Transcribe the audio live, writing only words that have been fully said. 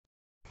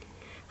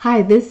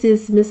Hi, this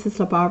is Mrs.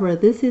 LaBarbara.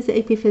 This is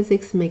AP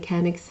Physics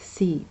Mechanics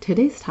C.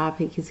 Today's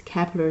topic is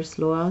Kepler's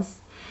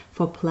laws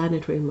for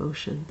planetary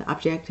motion. The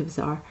objectives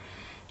are: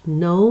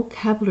 know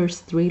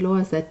Kepler's 3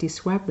 laws that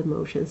describe the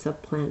motions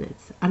of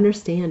planets.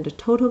 Understand the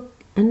total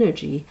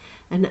energy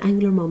and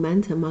angular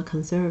momentum are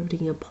conserved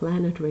in a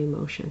planetary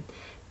motion.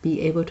 Be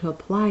able to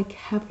apply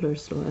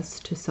Kepler's laws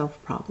to solve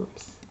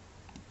problems.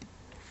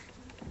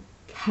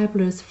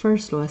 Kepler's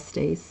first law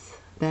states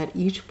that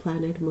each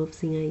planet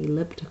moves in an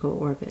elliptical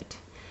orbit.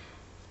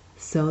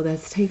 So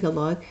let's take a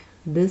look.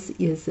 This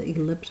is the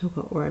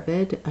elliptical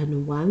orbit,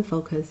 and one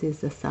focus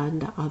is the sun,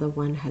 the other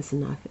one has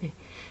nothing.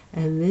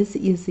 And this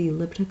is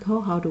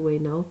elliptical. How do we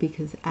know?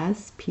 Because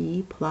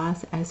SP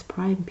plus S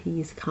prime P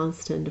is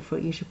constant for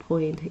each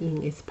point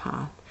in its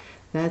path.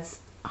 That's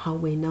how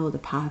we know the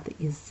path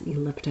is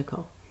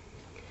elliptical.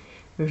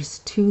 There's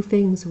 2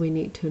 things we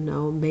need to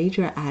know.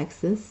 Major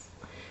axis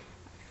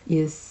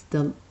is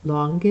the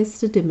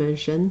longest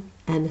dimension,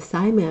 and the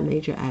Simon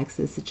major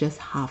axis is just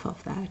half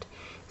of that.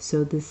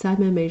 So the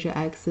Simon major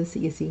axis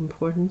is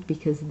important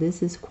because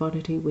this is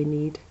quantity we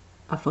need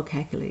for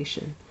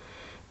calculation.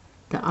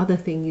 The other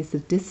thing is the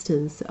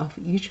distance of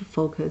each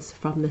focus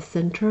from the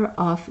center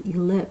of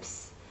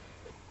ellipse.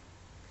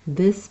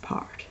 This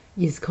part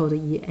is called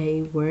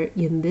EA, where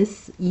in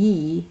this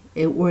E,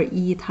 or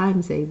E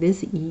times A,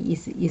 this E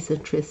is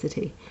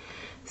eccentricity.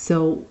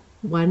 So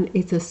when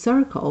it's a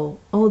circle,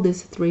 all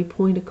these 3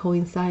 points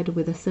coincide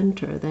with the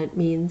center. That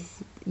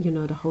means,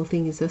 the whole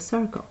thing is a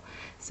circle.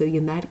 So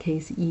in that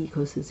case, E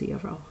equals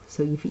 0.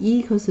 So if E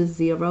equals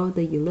 0,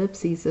 the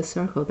ellipse is a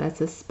circle. That's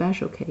a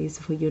special case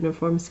for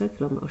uniform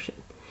circular motion.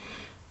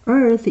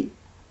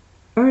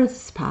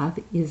 Earth's path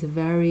is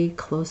very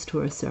close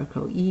to a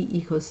circle. E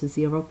equals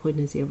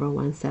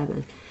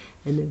 0.017.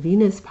 And the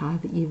Venus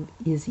path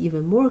is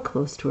even more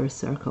close to a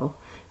circle,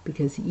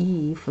 because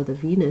E for the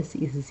Venus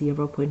is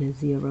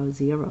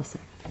 0.007.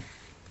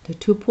 The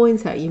 2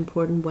 points are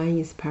important. One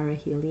is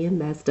perihelion,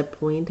 that's the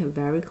point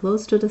very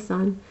close to the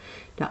sun.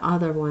 The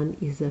other one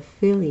is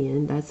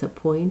aphelion, that's a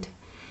point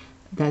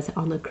that's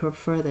on the curve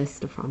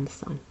furthest from the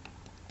sun.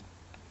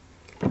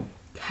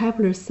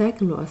 Kepler's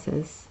second law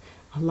says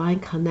a line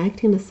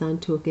connecting the sun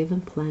to a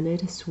given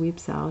planet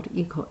sweeps out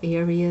equal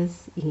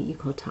areas in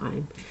equal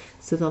time.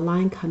 So the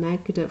line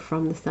connected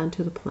from the sun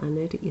to the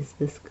planet is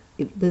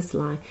this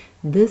line.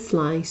 This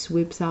line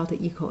sweeps out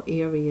the equal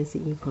areas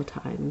in equal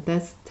time.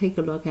 Let's take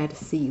a look at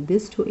C.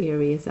 These 2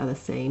 areas are the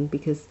same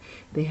because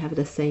they have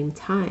the same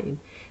time.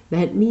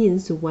 That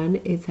means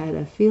when it's at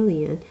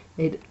aphelion,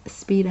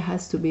 speed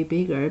has to be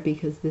bigger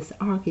because this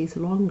arc is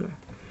longer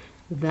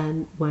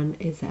than when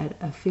it's at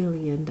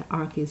aphelion, the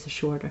arc is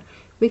shorter.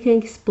 We can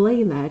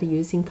explain that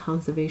using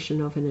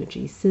conservation of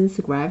energy. Since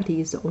gravity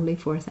is the only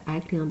force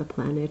acting on the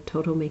planet,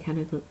 total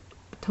mechanical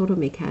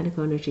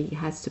energy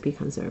has to be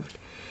conserved.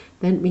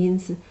 That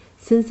means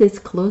since it's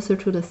closer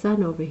to the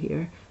sun over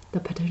here, the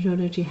potential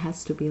energy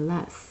has to be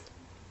less.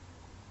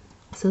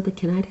 So the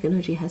kinetic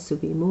energy has to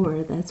be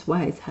more. That's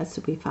why it has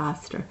to be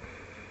faster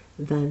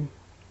than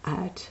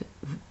at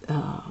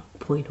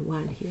point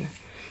 1 here.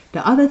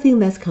 The other thing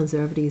that's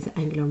conserved is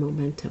angular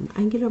momentum.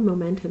 Angular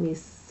momentum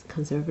is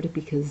conserved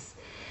because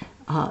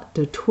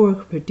the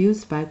torque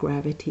produced by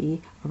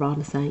gravity around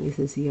the sun is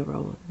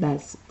 0.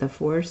 That's the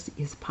force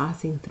is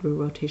passing through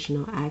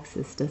rotational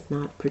axis, does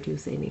not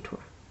produce any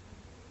torque.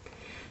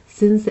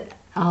 Since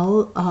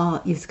L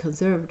is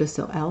conserved,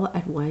 so L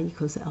at 1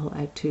 equals L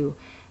at 2.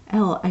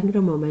 L,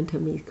 angular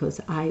momentum, equals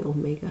I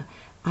omega.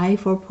 I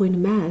for point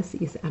mass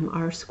is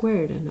mr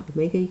squared, and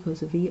omega equals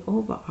V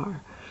over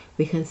r.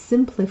 We can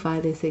simplify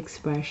this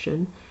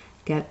expression,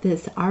 get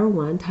this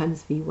R1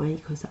 times V1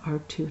 equals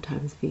R2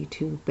 times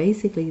V2.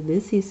 Basically,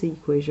 this is the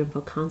equation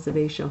for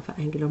conservation of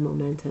angular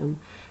momentum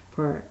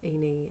for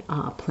any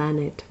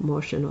planet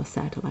motion or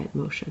satellite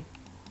motion.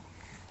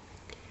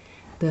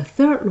 The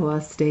third law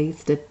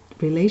states the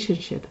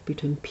relationship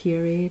between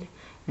period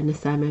and the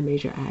Simon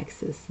major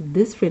axis.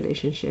 This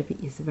relationship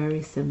is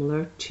very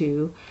similar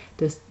to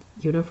the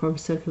uniform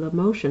circular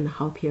motion,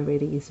 how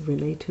period is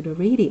related to the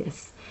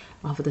radius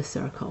of the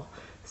circle.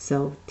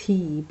 So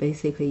T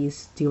basically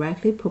is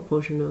directly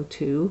proportional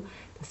to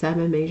the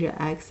Simon major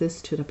axis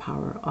to the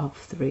power of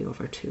 3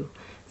 over 2.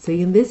 So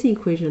in this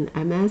equation,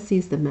 ms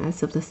is the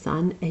mass of the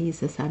sun, A is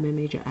the Simon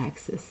major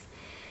axis.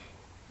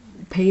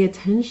 Pay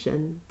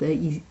attention,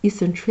 the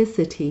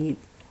eccentricity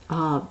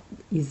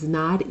is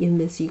not in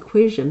this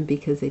equation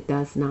because it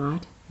does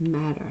not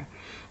matter.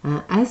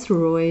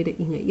 Asteroid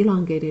in an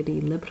elongated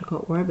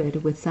elliptical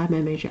orbit with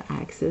Simon major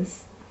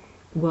axis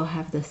will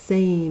have the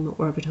same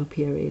orbital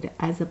period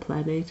as a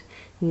planet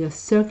in a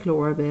circular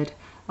orbit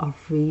of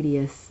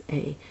radius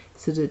A.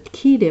 So the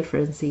key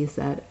difference is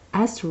that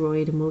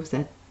asteroid moves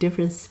at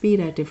different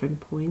speed at different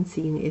points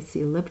in its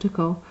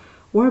elliptical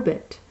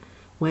orbit.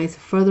 When it's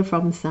further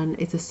from the sun,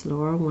 it's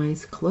slower. When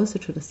it's closer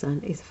to the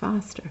sun, it's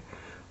faster.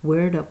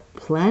 Where the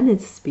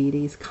planet's speed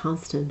is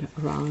constant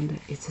around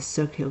its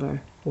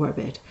circular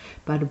orbit,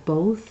 but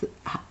both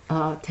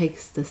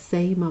takes the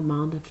same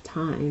amount of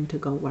time to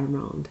go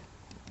around.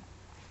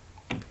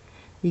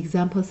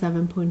 Example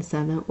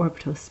 7.7,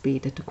 orbital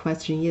speed. The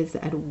question is,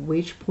 at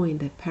which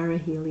point,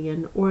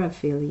 perihelion or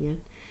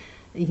aphelion,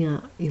 in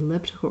an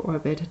elliptical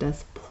orbit,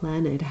 does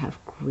planet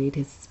have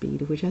greatest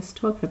speed? We just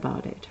talked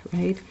about it,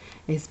 right?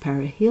 It's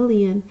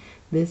perihelion.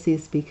 This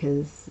is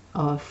because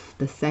of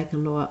the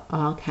second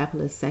law,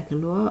 Kepler's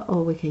second law,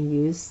 or we can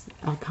use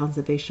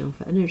conservation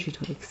of energy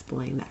to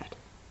explain that.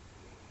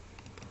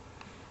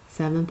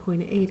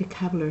 7.8,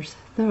 Kepler's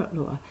third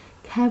law.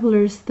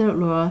 Kepler's third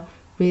law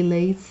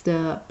relates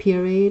the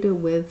period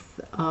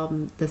with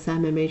the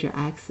semi-major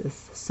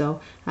axis.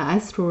 So an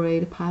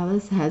asteroid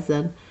Pallas has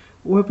an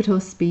orbital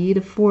speed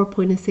of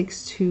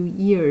 4.62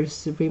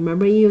 years.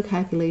 Remember, in your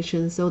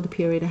calculations, so the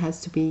period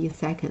has to be in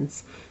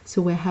seconds.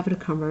 So we have to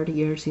convert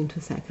years into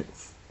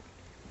seconds.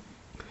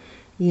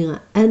 In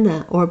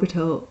an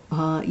orbital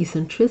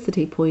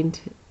eccentricity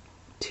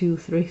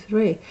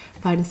 0.233,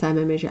 find the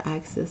semi-major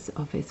axis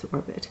of its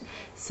orbit.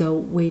 So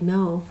we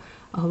know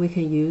we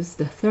can use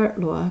the third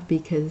law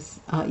because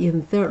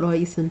in third law,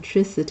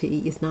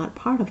 eccentricity is not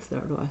part of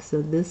third law.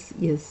 So this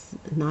is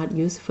not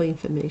useful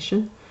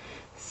information.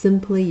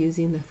 Simply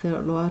using the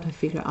third law to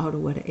figure out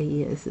what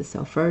A is.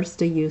 So first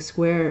you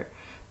square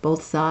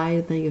both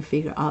sides, then you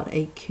figure out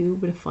A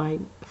cubed.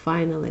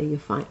 Finally, you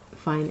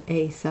find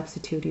A,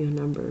 substitute your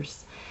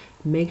numbers.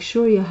 Make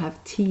sure you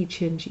have T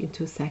change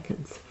into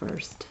seconds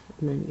first.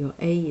 And then your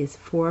A is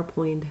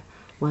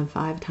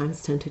 4.15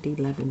 times 10 to the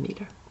 11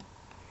 meter.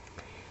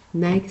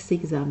 Next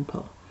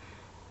example,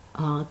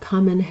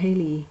 Comet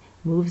Halley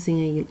moves in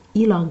an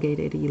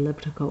elongated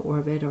elliptical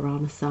orbit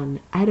around the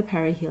Sun. At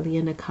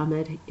perihelion, the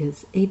comet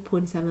is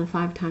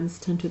 8.75 times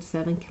 10 to the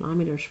 7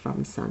 kilometers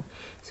from the Sun.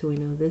 So we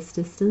know this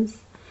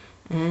distance.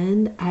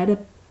 And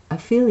at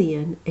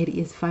aphelion, it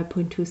is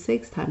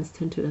 5.26 times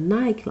 10 to the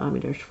 9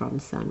 kilometers from the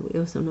Sun. We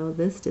also know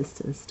this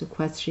distance. The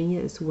question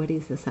is, what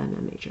is the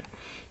semi-major?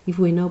 If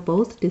we know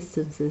both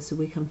distances,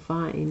 we can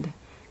find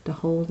the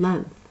whole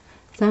length.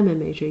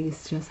 Semi-major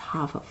is just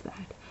half of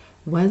that.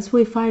 Once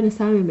we find a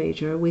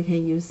semi-major, we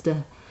can use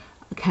the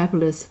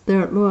Kepler's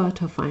third law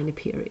to find a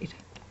period.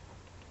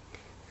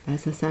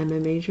 That's a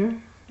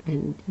semi-major,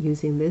 and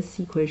using this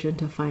equation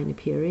to find a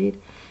period,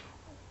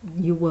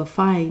 you will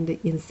find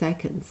in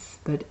seconds,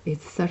 but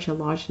it's such a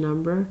large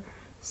number,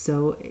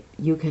 so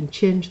you can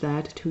change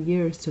that to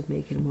years to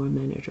make it more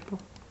manageable.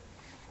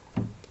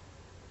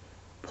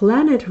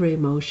 Planetary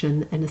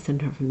motion and the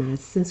center of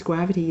mass. Since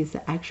gravity is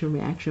the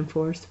action-reaction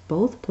force,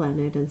 both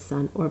planet and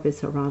sun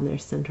orbits around their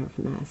center of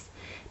mass.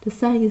 The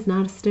sun is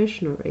not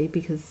stationary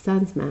because the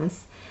sun's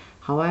mass,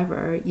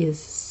 however, is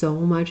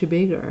so much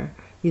bigger.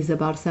 It's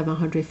about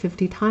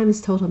 750 times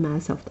total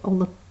mass of all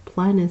the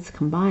planets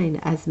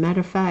combined. As a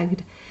matter of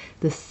fact,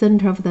 the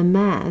center of the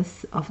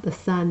mass of the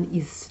sun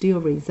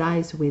still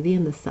resides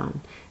within the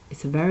sun.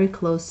 It's very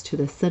close to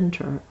the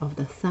center of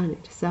the sun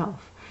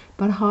itself.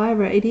 But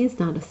however, it is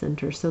not the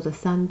center, so the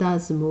sun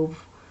does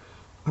move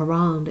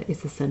around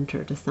its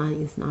center. The sun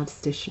is not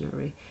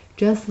stationary.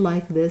 Just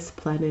like this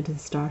planet and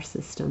star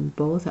system,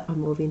 both are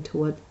moving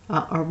toward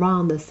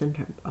around the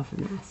center of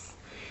mass.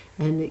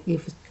 And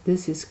if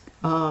this is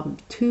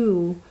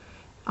two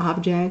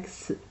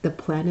objects, the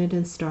planet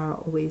and star are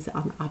always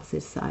on the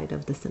opposite side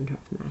of the center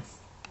of mass.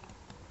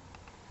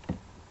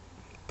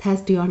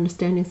 Test your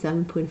understanding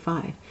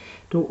 7.5.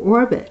 The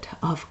orbit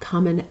of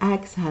comet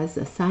X has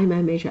a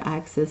semi-major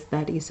axis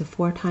that is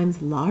 4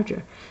 times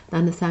larger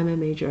than the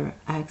semi-major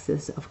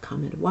axis of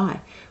comet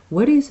Y.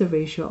 What is the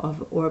ratio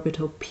of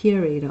orbital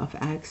period of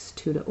X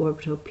to the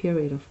orbital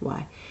period of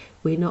Y?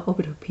 We know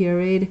orbital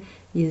period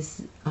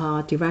is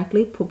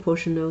directly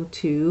proportional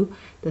to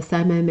the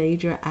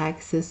semi-major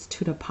axis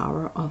to the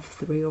power of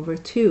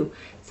 3/2.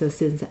 So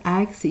since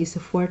X is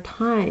 4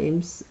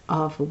 times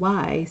of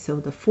Y, so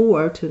the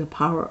 4 to the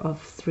power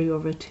of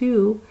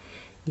 3/2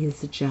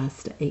 is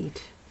just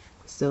 8.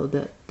 So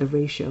the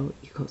ratio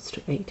equals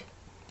to 8.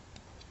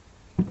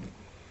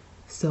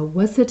 So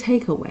what's the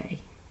takeaway?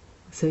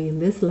 So in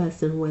this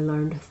lesson, we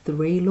learned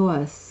 3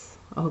 laws,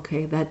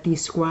 okay, that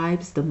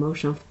describes the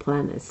motion of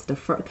planets. The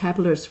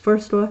Kepler's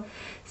first law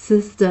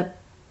says the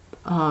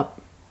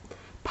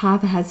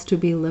path has to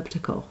be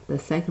elliptical. The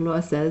second law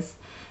says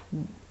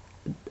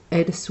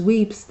it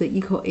sweeps the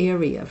equal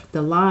area.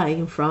 The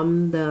line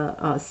from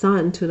the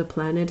sun to the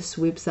planet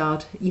sweeps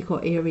out equal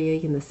area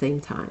in the same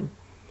time.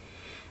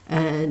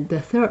 And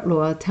the third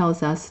law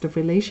tells us the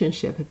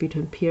relationship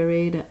between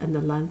period and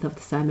the length of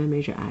the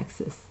semi-major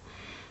axis.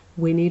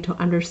 We need to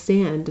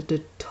understand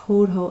the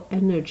total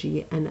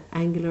energy and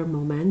angular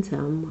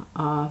momentum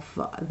of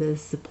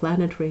these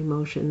planetary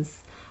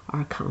motions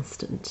are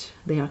constant.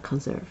 They are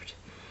conserved.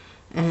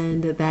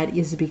 And that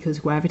is because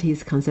gravity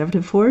is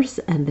conservative force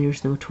and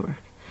there's no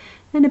torque.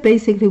 And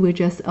basically we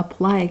just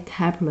apply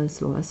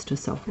Kepler's laws to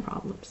solve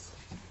problems.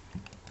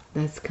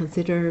 Let's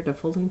consider the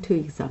following 2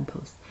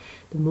 examples.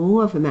 The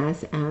moon of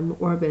mass m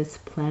orbits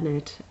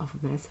planet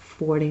of mass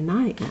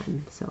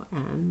 49m. So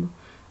m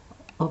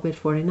orbit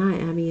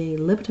 49m in an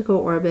elliptical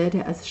orbit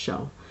as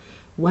shown.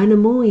 When the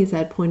moon is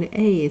at point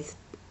A, its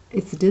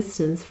its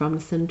distance from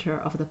the center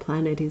of the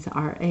planet is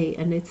RA,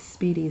 and its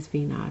speed is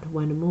V0.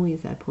 When the moon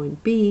is at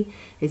point B,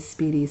 its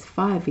speed is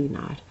 5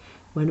 V0.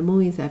 When the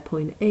moon is at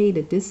point A,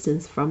 the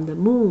distance from the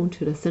moon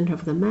to the center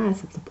of the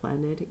mass of the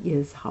planet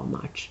is how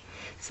much?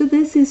 So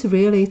this is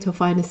really to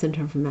find the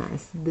center of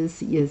mass.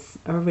 This is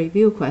a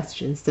review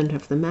question. Center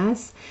of the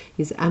mass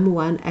is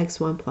m1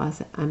 x1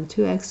 plus m2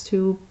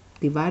 x2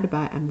 divided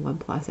by m1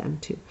 plus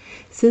m2.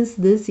 Since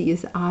this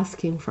is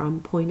asking from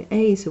point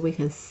A, so we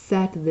can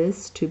set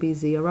this to be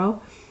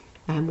 0.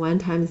 m1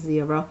 times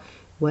 0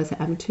 was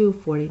m2,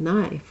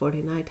 49.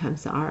 49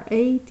 times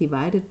RA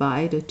divided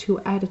by the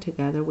 2 added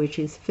together, which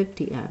is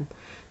 50m.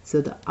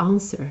 So the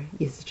answer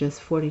is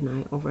just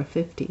 49 over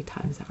 50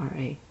 times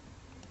RA.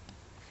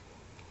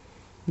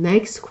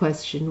 Next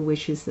question,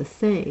 which is the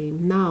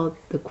same. Now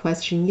the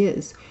question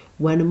is,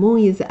 when the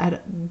moon is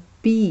at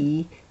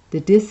B, the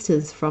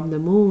distance from the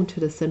moon to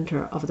the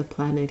center of the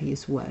planet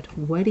is what?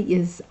 What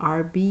is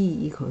RB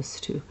equals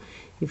to?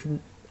 If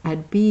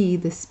at B,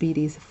 the speed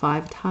is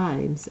 5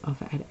 times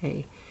of at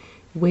A.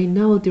 We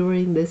know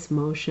during this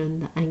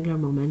motion, the angular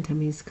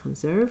momentum is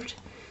conserved,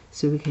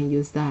 so we can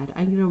use that.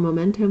 Angular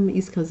momentum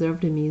is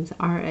conserved means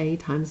RA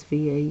times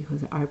VA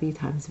equals RB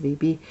times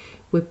VB.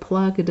 We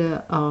plug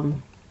the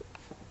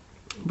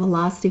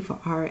velocity for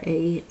RA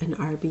and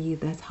RB,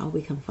 that's how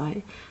we can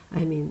find, VA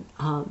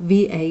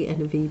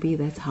and VB,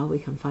 that's how we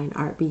can find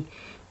RB,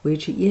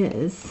 which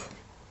is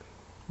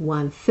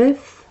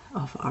 1/5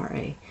 of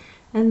RA.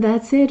 And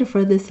that's it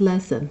for this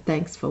lesson.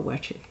 Thanks for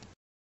watching.